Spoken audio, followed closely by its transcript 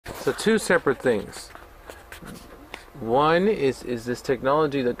So two separate things. One is this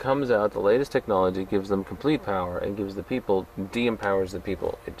technology that comes out, the latest technology gives them complete power and gives the people, de-empowers the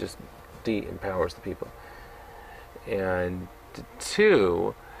people. It just de-empowers the people. And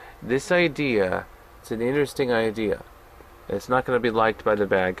two, this idea, it's an interesting idea. It's not going to be liked by the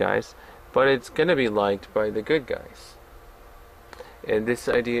bad guys, but it's going to be liked by the good guys. And this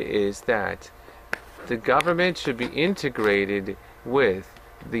idea is that the government should be integrated with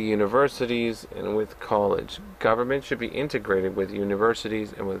the universities and with college. Government should be integrated with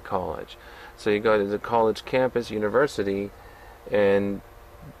universities and with college. So you go to the college campus, university, and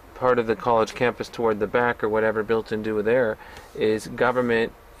part of the college campus toward the back or whatever built into there is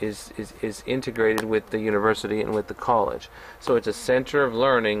government is integrated with the university and with the college. So it's a center of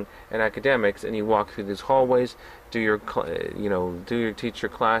learning and academics, and you walk through these hallways, do your teacher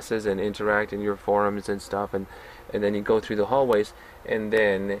classes and interact in your forums and stuff, and then you go through the hallways and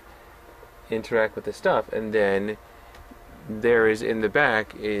then interact with the stuff, and then there is in the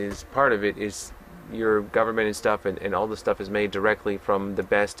back is part of it is your government and stuff, and all the stuff is made directly from the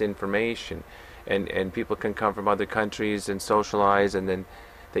best information, and people can come from other countries and socialize, and then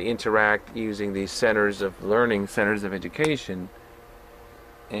they interact using these centers of learning, centers of education.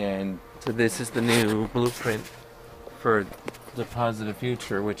 And so this is the new blueprint for the positive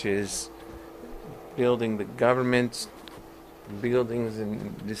future, which is building the government's buildings,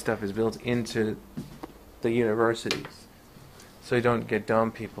 and this stuff is built into the universities. So you don't get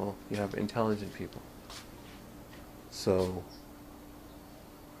dumb people, you have intelligent people. So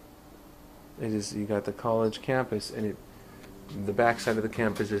it is, you got the college campus, and the backside of the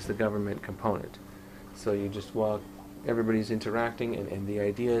campus is the government component. So you just walk, everybody's interacting, and the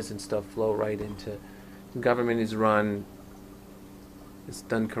ideas and stuff flow right into, the government is run, it's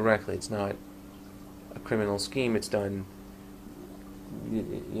done correctly. It's not a criminal scheme, it's done,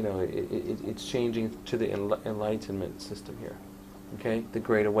 it's changing to the enlightenment system here. Okay, the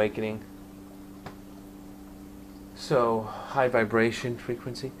Great Awakening. So, high vibration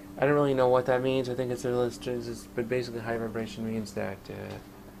frequency. I don't really know what that means. I think it's but basically high vibration means that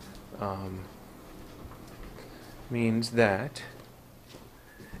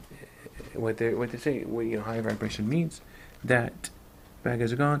what they say, high vibration means that, bad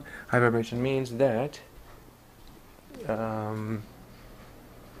guys are gone, high vibration means that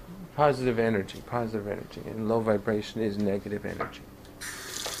positive energy, and low vibration is negative energy.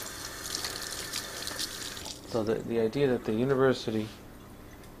 So the idea that the university,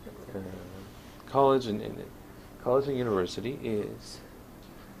 college and university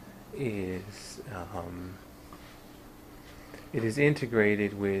it is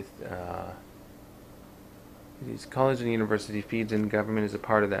integrated with college and university feeds in, government is a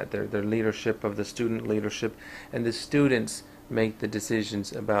part of that. Their leadership of the student leadership, and the students make the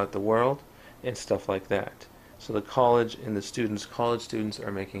decisions about the world and stuff like that. So the college and the college students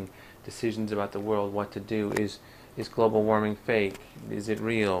are making decisions about the world, what to do. Is global warming fake? Is it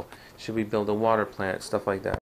real? Should we build a water plant? Stuff like that.